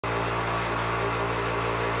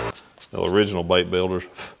The original bait builders.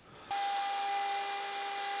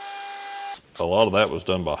 A lot of that was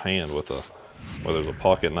done by hand with whether it's a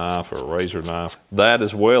pocket knife or a razor knife. That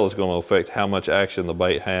as well is going to affect how much action the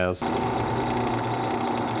bait has. I'm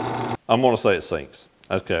going to say it sinks.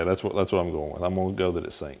 Okay, that's what I'm going with. I'm going to go that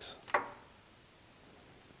it sinks.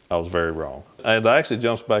 I was very wrong. And it actually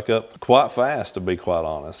jumps back up quite fast, to be quite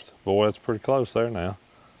honest. Boy, it's pretty close there now.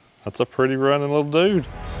 That's a pretty running little dude.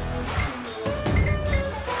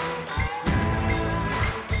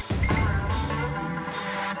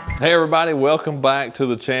 Hey everybody, welcome back to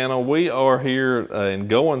the channel. We are here and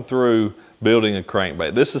going through building a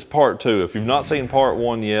crankbait. This is part 2. If you've not seen part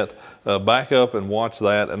 1 yet, back up and watch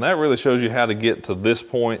that. And that really shows you how to get to this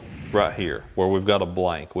point right here, where we've got a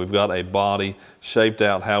blank. We've got a body shaped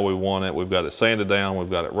out how we want it. We've got it sanded down.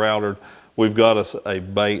 We've got it routed. We've got us a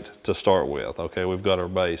bait to start with, okay? We've got our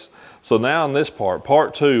base. So now in this part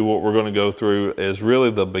 2, what we're gonna go through is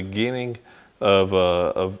really the beginning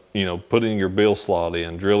of you know, putting your bill slot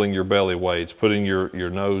in, drilling your belly weights, putting your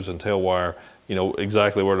nose and tail wire, you know,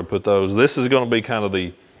 exactly where to put those. This is going to be kind of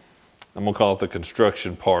the, I'm going to call it the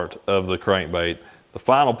construction part of the crankbait. The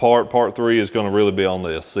final part 3, is going to really be on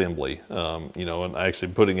the assembly, you know, and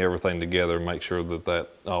actually putting everything together and make sure that that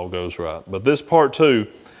all goes right. But this part 2,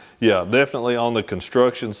 yeah, definitely on the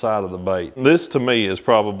construction side of the bait. This to me is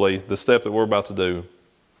probably the step that we're about to do,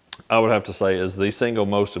 I would have to say, is the single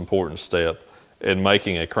most important step in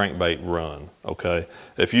making a crankbait run, okay?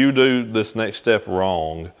 If you do this next step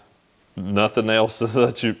wrong, nothing else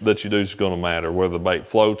that you do is gonna matter, whether the bait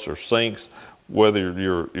floats or sinks, whether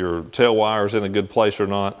your tail wire is in a good place or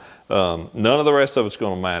not. None of the rest of it's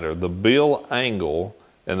gonna matter. The bill angle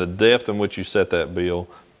and the depth in which you set that bill,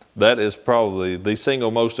 that is probably the single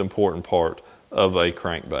most important part of a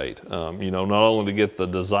crankbait. You know, not only to get the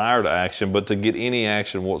desired action, but to get any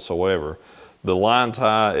action whatsoever. The line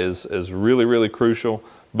tie is really, really crucial,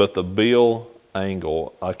 but the bill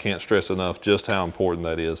angle, I can't stress enough just how important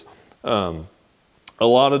that is. A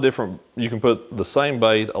lot of different, you can put the same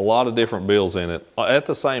bait, a lot of different bills in it at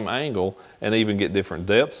the same angle, and even get different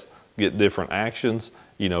depths, get different actions,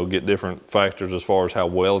 you know, get different factors as far as how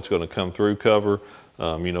well it's going to come through cover.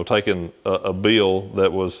 You know, taking a bill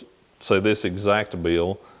that was, say, this exact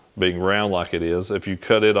bill, being round like it is, if you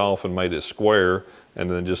cut it off and made it square and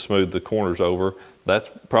then just smooth the corners over, that's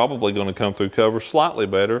probably going to come through cover slightly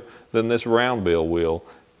better than this round bill will.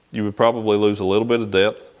 You would probably lose a little bit of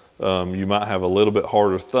depth. You might have a little bit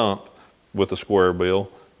harder thump with a square bill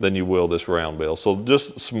than you will this round bill. So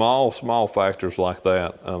just small factors like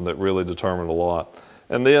that that really determine a lot.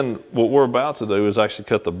 And then what we're about to do is actually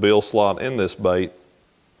cut the bill slot in this bait,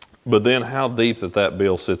 but then how deep that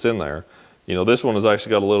bill sits in there. You know, this one has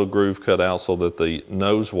actually got a little groove cut out so that the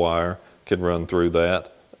nose wire can run through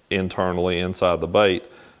that internally inside the bait.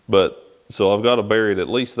 But so I've got to bury it at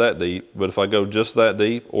least that deep, but if I go just that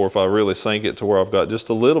deep, or if I really sink it to where I've got just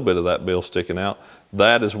a little bit of that bill sticking out,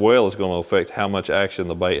 that as well is going to affect how much action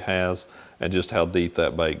the bait has and just how deep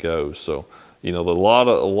that bait goes. So, you know, a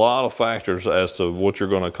lot of factors as to what you're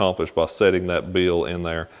going to accomplish by setting that bill in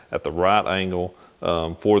there at the right angle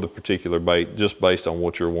for the particular bait, just based on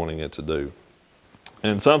what you're wanting it to do.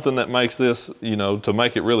 And something that makes this, you know, to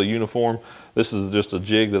make it really uniform, this is just a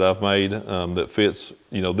jig that I've made that fits,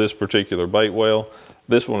 you know, this particular bait well.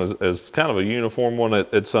 This one is kind of a uniform one.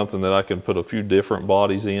 It's something that I can put a few different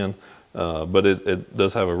bodies in, but it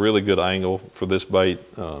does have a really good angle for this bait,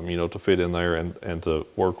 you know, to fit in there and to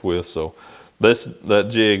work with. So that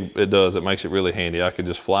jig, it makes it really handy. I can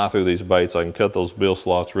just fly through these baits. I can cut those bill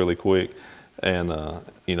slots really quick and,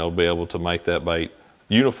 you know, be able to make that bait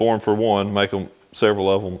uniform for one, make them,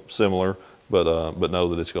 several of them similar, but know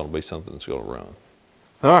that it's going to be something that's going to run.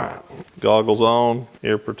 All right, goggles on,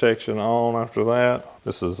 ear protection on after that.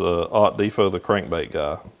 This is Ott Defo, the crankbait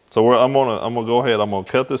guy. So I'm gonna go ahead, I'm gonna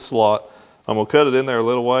cut this slot. I'm gonna cut it in there a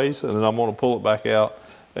little ways, and then I'm gonna pull it back out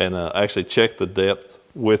and actually check the depth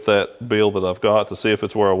with that bill that I've got to see if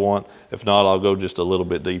it's where I want. If not, I'll go just a little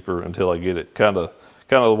bit deeper until I get it kind of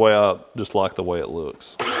the way I just like the way it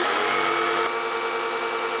looks.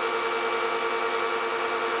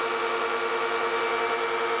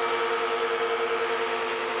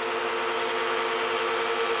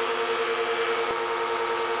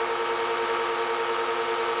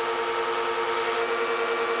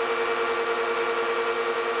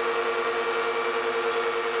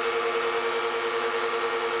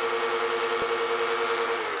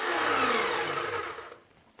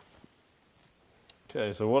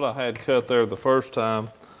 Okay, so what I had cut there the first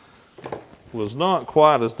time was not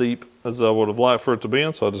quite as deep as I would have liked for it to be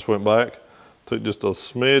in, so I just went back, took just a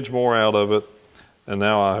smidge more out of it, And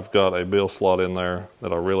now I've got a bill slot in there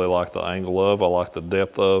that I really like the angle of, I like the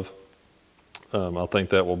depth of. I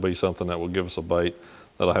think that will be something that will give us a bait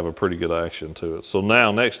that'll have a pretty good action to it. So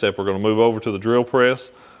now, next step, we're gonna move over to the drill press.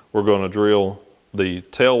 We're gonna drill the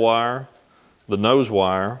tail wire, the nose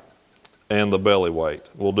wire, and the belly weight.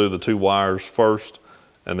 We'll do the 2 wires first,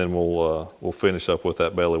 and then we'll finish up with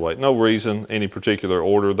that belly weight. No reason, any particular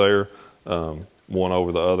order there, one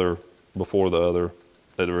over the other, before the other,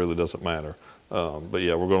 it really doesn't matter. But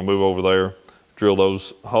yeah, we're gonna move over there, drill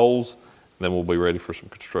those holes, and then we'll be ready for some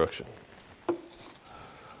construction.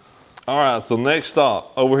 All right, so next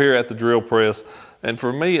stop, over here at the drill press. And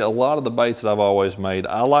for me, a lot of the baits that I've always made,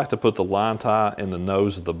 I like to put the line tie in the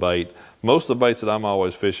nose of the bait. Most of the baits that I'm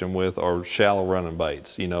always fishing with are shallow running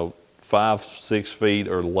baits, you know, 5, 6 feet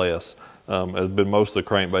or less. Has been most of the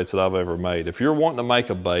crankbaits that I've ever made. If you're wanting to make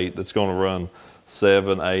a bait that's gonna run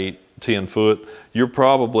 7, 8, 10 foot, you're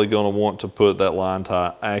probably gonna want to put that line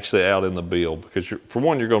tie actually out in the bill, because for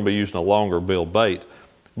one, you're gonna be using a longer bill bait,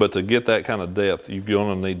 but to get that kind of depth, you're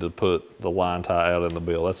gonna need to put the line tie out in the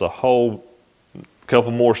bill. That's a whole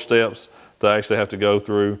couple more steps to actually have to go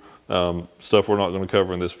through. Stuff we're not gonna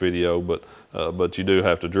cover in this video, but you do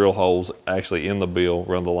have to drill holes actually in the bill,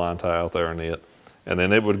 run the line tie out there in it, and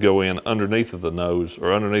then it would go in underneath of the nose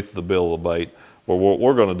or underneath the bill of the bait. Well, what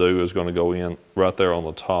we're gonna do is gonna go in right there on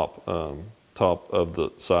the top of the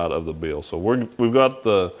side of the bill. So we've got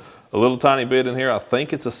a little tiny bit in here. I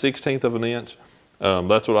think it's a 1/16 of an inch.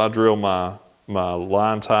 That's what I drill my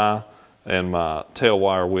line tie and my tail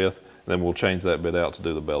wire with, and then we'll change that bit out to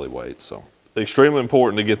do the belly weight. So extremely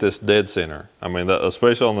important to get this dead center. I mean,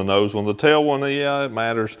 especially on the nose one. The tail one, yeah, it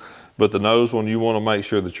matters, but the nose one, you want to make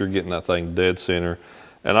sure that you're getting that thing dead center.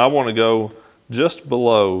 And I want to go just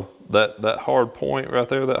below that hard point right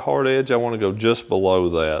there, that hard edge. I want to go just below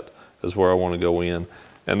that is where I want to go in.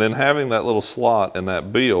 And then having that little slot in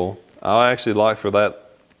that bill, I actually like for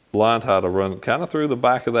that line tie to run kind of through the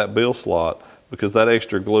back of that bill slot, because that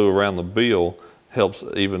extra glue around the bill helps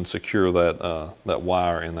even secure that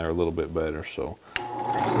wire in there a little bit better. So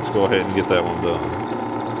let's go ahead and get that one done.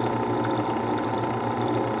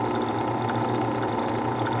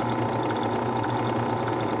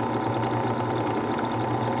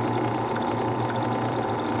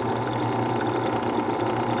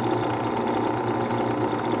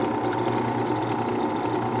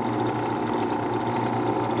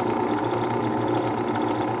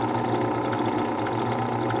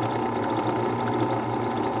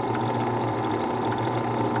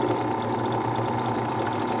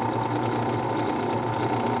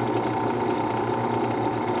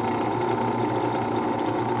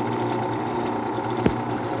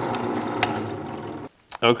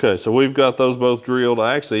 Okay, so we've got those both drilled.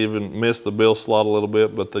 I actually even missed the bill slot a little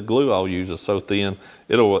bit, but the glue I'll use is so thin,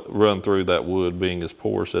 it'll run through that wood being as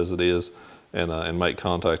porous as it is and make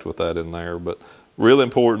contact with that in there. But really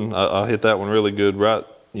important, I hit that one really good, right,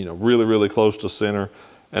 you know, really, really close to center.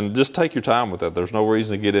 And just take your time with that. There's no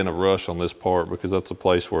reason to get in a rush on this part, because that's a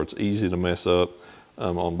place where it's easy to mess up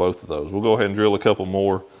on both of those. We'll go ahead and drill a couple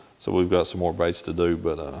more, so we've got some more baits to do,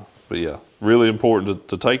 but yeah, really important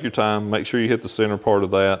to take your time, make sure you hit the center part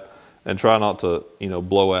of that, and try not to, you know,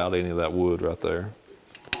 blow out any of that wood right there.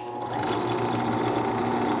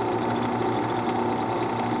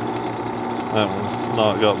 That one's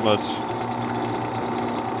not got much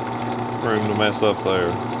room to mess up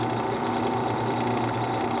there.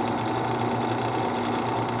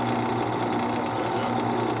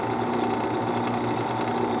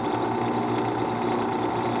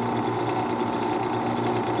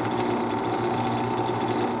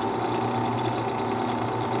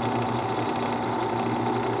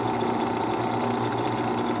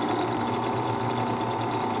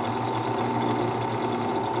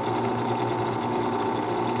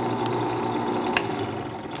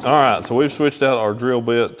 All right, so we've switched out our drill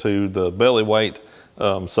bit to the belly weight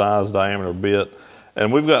size diameter bit,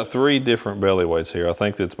 and we've got 3 different belly weights here. I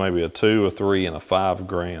think it's maybe a 2, a 3, and a 5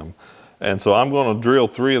 gram. And so I'm going to drill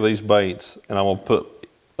 3 of these baits, and I'm going to put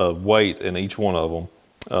a weight in each one of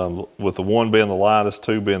them, with the 1 being the lightest,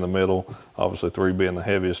 2 being the middle, obviously 3 being the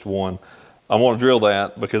heaviest one. I want to drill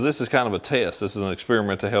that because this is kind of a test. This is an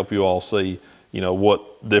experiment to help you all see, you know,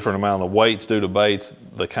 what different amount of weights do to baits,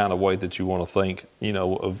 the kind of weight that you want to think, you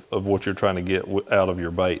know, of what you're trying to get out of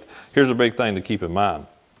your bait. Here's a big thing to keep in mind.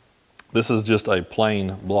 This is just a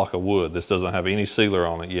plain block of wood. This doesn't have any sealer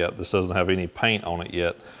on it yet. This doesn't have any paint on it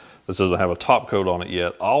yet. This doesn't have a top coat on it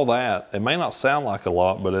yet. All that, it may not sound like a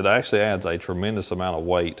lot, but it actually adds a tremendous amount of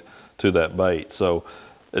weight to that bait. So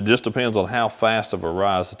it just depends on how fast of a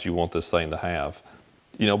rise that you want this thing to have.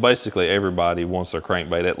 you know, basically everybody wants their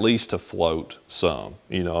crankbait at least to float some.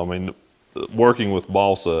 You know, I mean, working with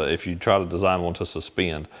balsa, if you try to design one to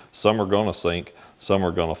suspend, some are going to sink, some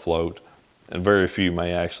are going to float, and very few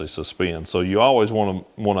may actually suspend. So you always want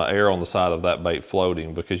to err on the side of that bait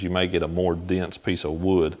floating, because you may get a more dense piece of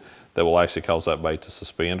wood that will actually cause that bait to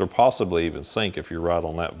suspend or possibly even sink if you're right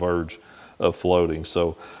on that verge of floating.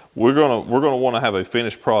 So we're gonna want to have a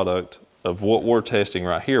finished product of what we're testing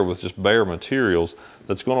right here with just bare materials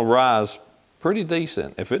that's going to rise pretty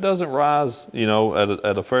decent. If it doesn't rise, you know,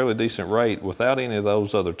 at a fairly decent rate without any of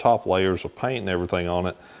those other top layers of paint and everything on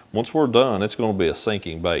it, once we're done, it's going to be a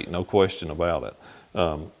sinking bait, no question about it.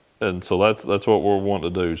 And so that's what we're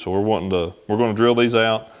wanting to do. So we're going to drill these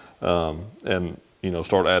out and, you know,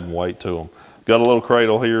 start adding weight to them. Got a little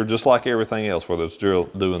cradle here, just like everything else, whether it's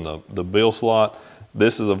doing the bill slot.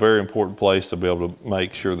 This is a very important place to be able to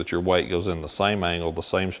make sure that your weight goes in the same angle, the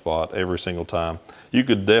same spot every single time. You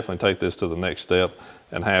could definitely take this to the next step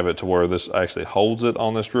and have it to where this actually holds it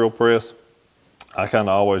on this drill press. I kind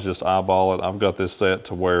of always just eyeball it. I've got this set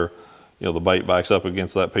to where, you know, the bait backs up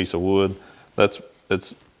against that piece of wood.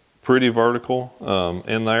 It's pretty vertical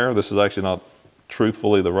in there. This is actually not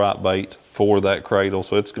truthfully the right bait for that cradle,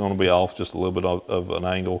 so it's going to be off just a little bit of an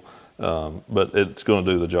angle. But it's going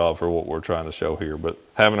to do the job for what we're trying to show here. But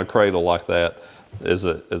having a cradle like that is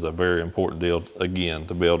a very important deal, again,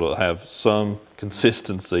 to be able to have some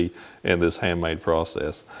consistency in this handmade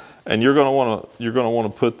process. And you're going to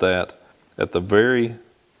want to put that at the very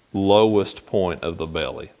lowest point of the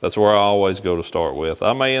belly. That's where I always go to start with.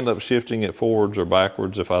 I may end up shifting it forwards or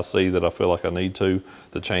backwards if I see that I feel like I need to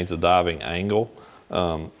change the diving angle.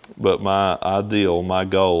 But my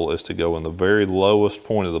goal is to go in the very lowest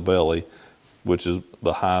point of the belly, which is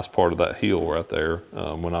the highest part of that heel right there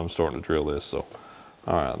when I'm starting to drill this. So,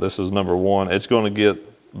 all right, this is number one. It's going to get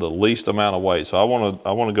the least amount of weight. So I want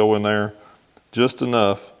to go in there just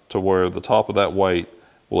enough to where the top of that weight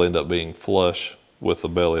will end up being flush with the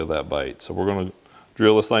belly of that bait. So we're going to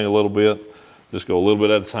drill this thing a little bit, just go a little bit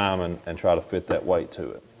at a time and try to fit that weight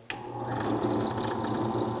to it.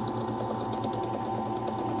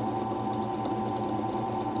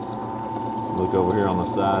 Look over here on the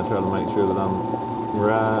side, try to make sure that I'm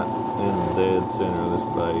right in the dead center of this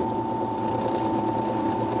bait.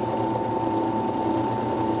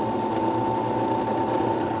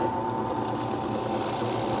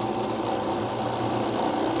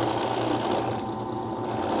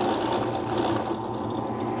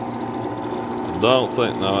 Don't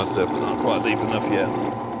think, no, it's definitely not quite deep enough yet.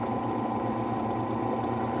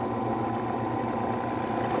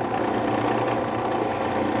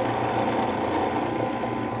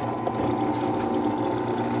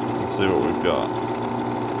 Let's see what we've got.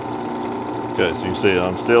 Okay, so you can see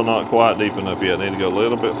I'm still not quite deep enough yet. I need to go a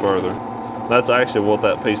little bit further. That's actually what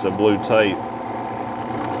that piece of blue tape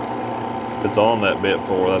is on that bit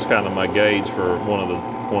for. That's kind of my gauge for one of the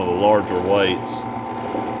larger weights.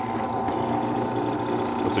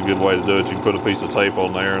 That's a good way to do it. You can put a piece of tape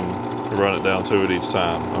on there and run it down to it each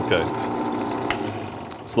time. Okay.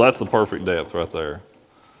 So that's the perfect depth right there.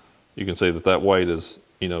 You can see that weight is,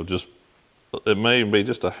 you know, just, it may be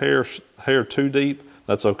just a hair too deep.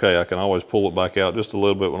 That's okay. I can always pull it back out just a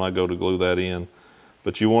little bit when I go to glue that in.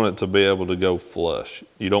 But you want it to be able to go flush.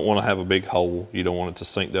 You don't want to have a big hole. You don't want it to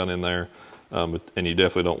sink down in there. And you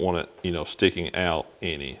definitely don't want it, you know, sticking out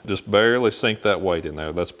any. Just barely sink that weight in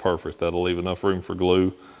there. That's perfect. That'll leave enough room for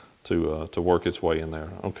glue to work its way in there.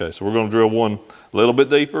 Okay, so we're going to drill one a little bit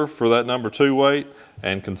deeper for that number 2 weight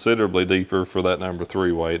and considerably deeper for that number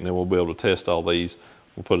 3 weight, and then we'll be able to test all these.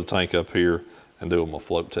 We'll put a tank up here and do them a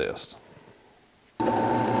float test.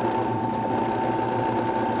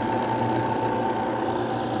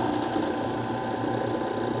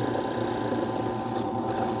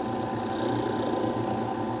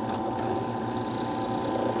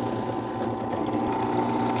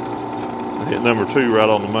 Hit number 2 right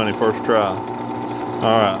on the money first try. All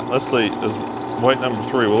right, let's see. Is weight number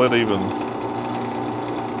 3, will it even?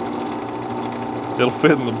 It'll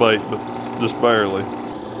fit in the bait, but just barely.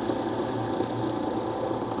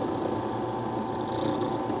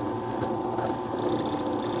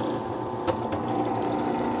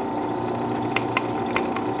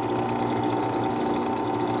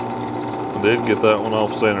 I did get that one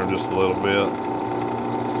off center just a little bit.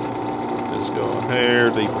 Just go a hair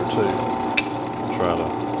deeper too. Try to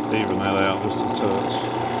even that out just a touch.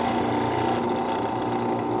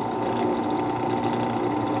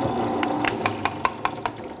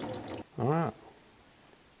 All right.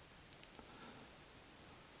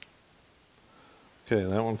 Okay,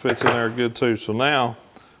 that one fits in there good too. So now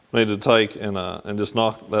we need to take and just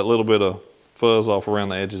knock that little bit of fuzz off around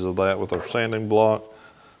the edges of that with our sanding block,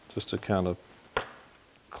 just to kind of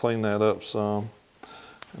clean that up some.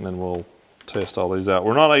 And then we'll test all these out.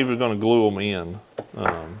 We're not even going to glue them in,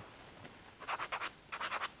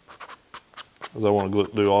 because I want to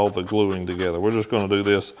do all the gluing together. We're just going to do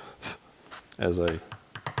this as a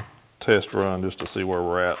test run just to see where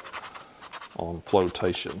we're at on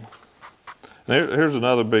flotation. And here's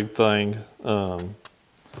another big thing on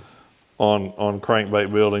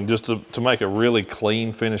crankbait building, just to make a really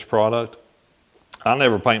clean finished product. I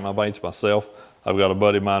never paint my baits myself. I've got a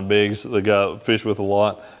buddy of mine, Biggs, the guy I fish with a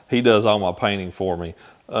lot. He does all my painting for me.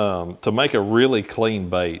 To make a really clean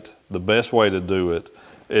bait, the best way to do it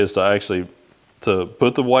is to actually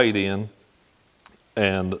put the weight in,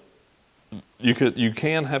 and you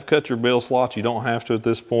can have cut your bill slots. You don't have to at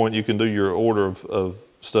this point. You can do your order of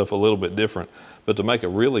stuff a little bit different. But to make a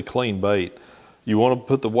really clean bait, you want to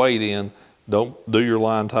put the weight in. Don't do your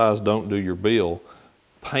line ties. Don't do your bill.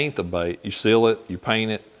 Paint the bait. You seal it. You paint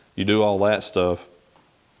it. You do all that stuff,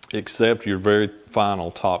 except your very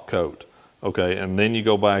final top coat. Okay, and then you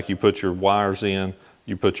go back. You put your wires in.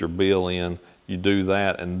 You put your bill in. You do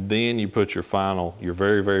that, and then you put your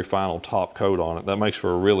very, very final top coat on it. That makes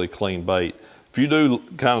for a really clean bait. If you do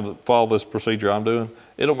kind of follow this procedure I'm doing,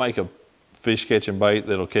 it'll make a fish catching bait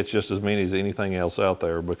that'll catch just as many as anything else out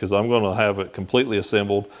there, because I'm going to have it completely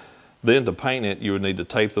assembled. Then to paint it, you would need to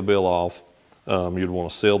tape the bill off. You'd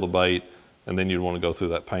want to seal the bait, and then you'd want to go through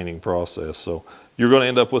that painting process. So you're going to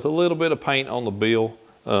end up with a little bit of paint on the bill.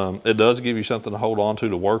 It does give you something to hold on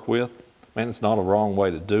to work with. Man, it's not a wrong way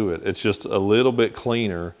to do it. It's just a little bit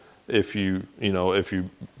cleaner if you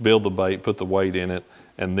build the bait, put the weight in it,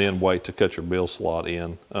 and then wait to cut your bill slot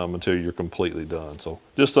in until you're completely done. So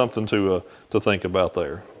just something to think about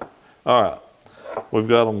there. All right, we've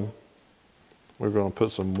got them. We're going to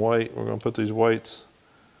put some weight. We're going to put these weights.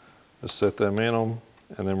 Let's set them in them,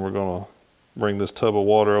 and then we're going to bring this tub of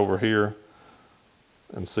water over here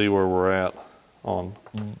and see where we're at on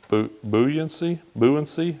buoyancy. Am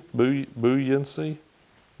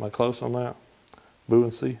I close on that?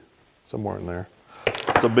 Buoyancy, somewhere in there.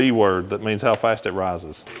 It's a B word that means how fast it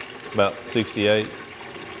rises. About 68.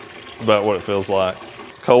 It's about what it feels like.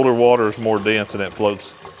 Colder water is more dense and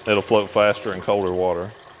it'll float faster in colder water.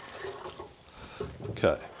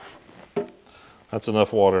 Okay. That's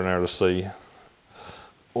enough water in there to see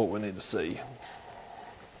what we need to see.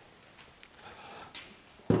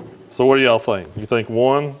 So what do y'all think? You think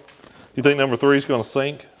number 3 is going to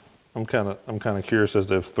sink? I'm kind of curious as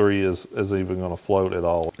to if 3 is even going to float at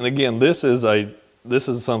all. And again, this is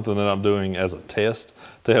something that I'm doing as a test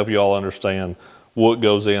to help you all understand what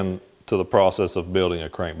goes into the process of building a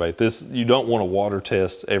crankbait. You don't want to water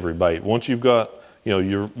test every bait. Once you've got,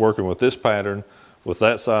 you're working with this pattern, with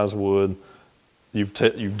that size wood,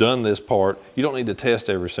 you've done this part, you don't need to test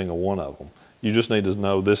every single one of them. You just need to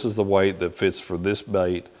know this is the weight that fits for this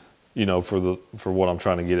bait, for what I'm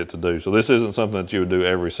trying to get it to do. So this isn't something that you would do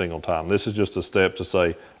every single time. This is just a step to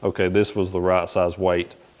say, okay, this was the right size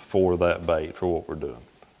weight for that bait, for what we're doing.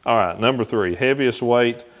 All right, number 3, heaviest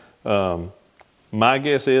weight. My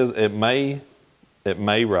guess is it may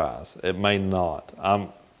rise, it may not.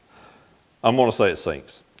 I'm going to say it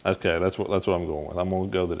sinks. Okay, that's what I'm going with. I'm going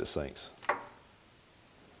to go that it sinks.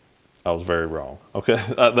 I was very wrong. Okay,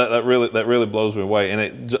 that really blows me away, and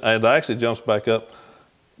it actually jumps back up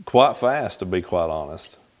quite fast, to be quite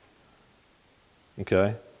honest.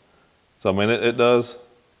 Okay, so I mean it does.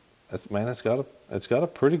 It's got a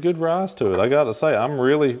pretty good rise to it. I got to say, I'm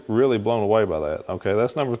really blown away by that. Okay,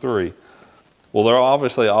 that's number 3. Well, they're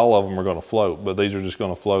obviously all of them are going to float, but these are just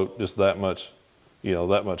going to float just that much,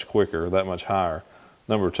 that much quicker, that much higher.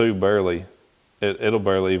 Number 2 barely. It'll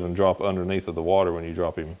barely even drop underneath of the water when you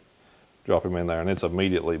drop him in there, and it's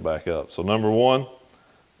immediately back up. So number 1.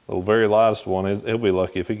 The very lightest one, he'll be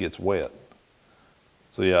lucky if he gets wet.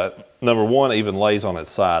 So yeah, number 1 even lays on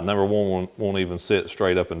its side. Number 1 won't even sit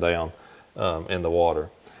straight up and down in the water.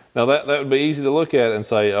 Now that would be easy to look at and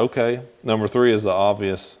say, okay, number 3 is the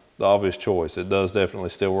obvious choice. It does definitely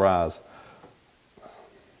still rise.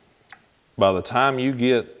 By the time you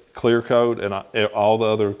get clear coat and all the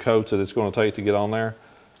other coats that it's going to take to get on there,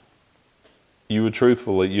 you'd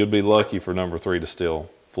be lucky for number 3 to still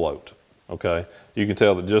float. Okay, you can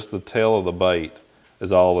tell that just the tail of the bait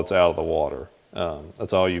is all that's out of the water.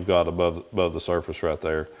 That's all you've got above the surface right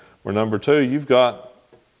there. Where number 2, you've got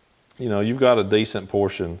a decent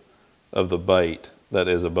portion of the bait that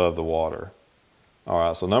is above the water. All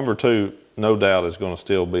right, so number 2, no doubt, is going to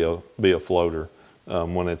still be a floater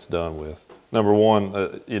when it's done with. Number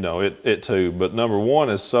 1, it too, but number 1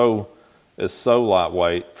 is so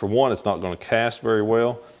lightweight. For one, it's not going to cast very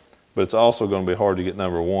well. but it's also going to be hard to get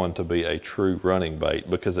number 1 to be a true running bait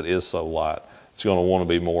because it is so light. It's going to want to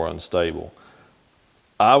be more unstable.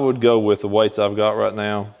 I would go with the weights I've got right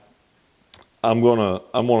now. I'm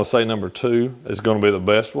gonna say number 2 is going to be the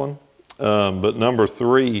best one, but number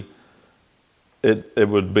 3, it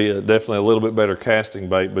would be definitely a little bit better casting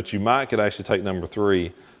bait. But you could actually take number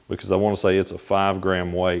 3 because I want to say it's a 5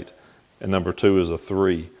 gram weight, and number 2 is a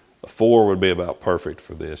 3. A 4 would be about perfect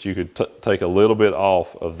for this. You could take a little bit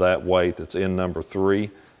off of that weight that's in number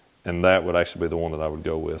 3, and that would actually be the one that I would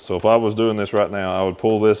go with. So if I was doing this right now, I would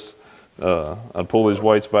pull this, I'd pull these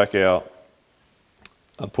weights back out.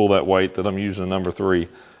 I'd pull that weight that I'm using, number 3,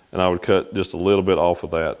 and I would cut just a little bit off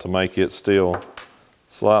of that to make it still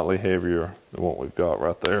slightly heavier than what we've got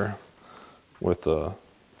right there with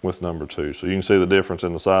number 2. So you can see the difference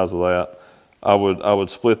in the size of that. I would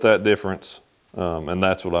split that difference, and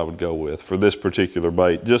that's what I would go with for this particular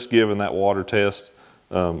bait. Just given that water test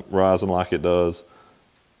rising like it does,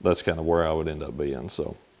 that's kind of where I would end up being.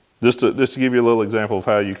 So just to give you a little example of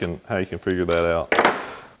how you can figure that out.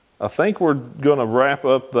 I think we're going to wrap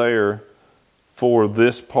up there for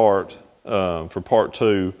this part, for part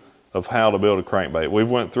 2 of how to build a crankbait. We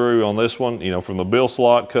went through on this one, you know, from the bill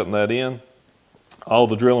slot, cutting that in, all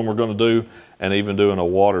the drilling we're going to do, and even doing a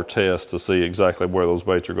water test to see exactly where those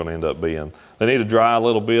baits are going to end up being. They need to dry a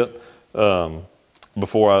little bit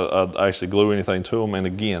before I actually glue anything to them. And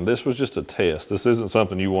again, this was just a test. This isn't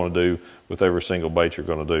something you want to do with every single bait you're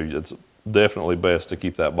going to do. It's definitely best to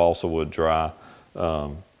keep that balsa wood dry,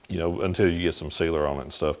 you know, until you get some sealer on it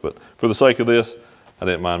and stuff. But for the sake of this, I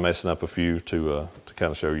didn't mind messing up a few to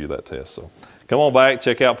kind of show you that test. So come on back,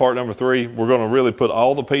 check out part number 3. We're going to really put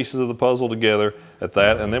all the pieces of the puzzle together at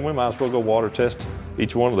that, and then we might as well go water test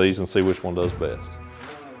each one of these and see which one does best.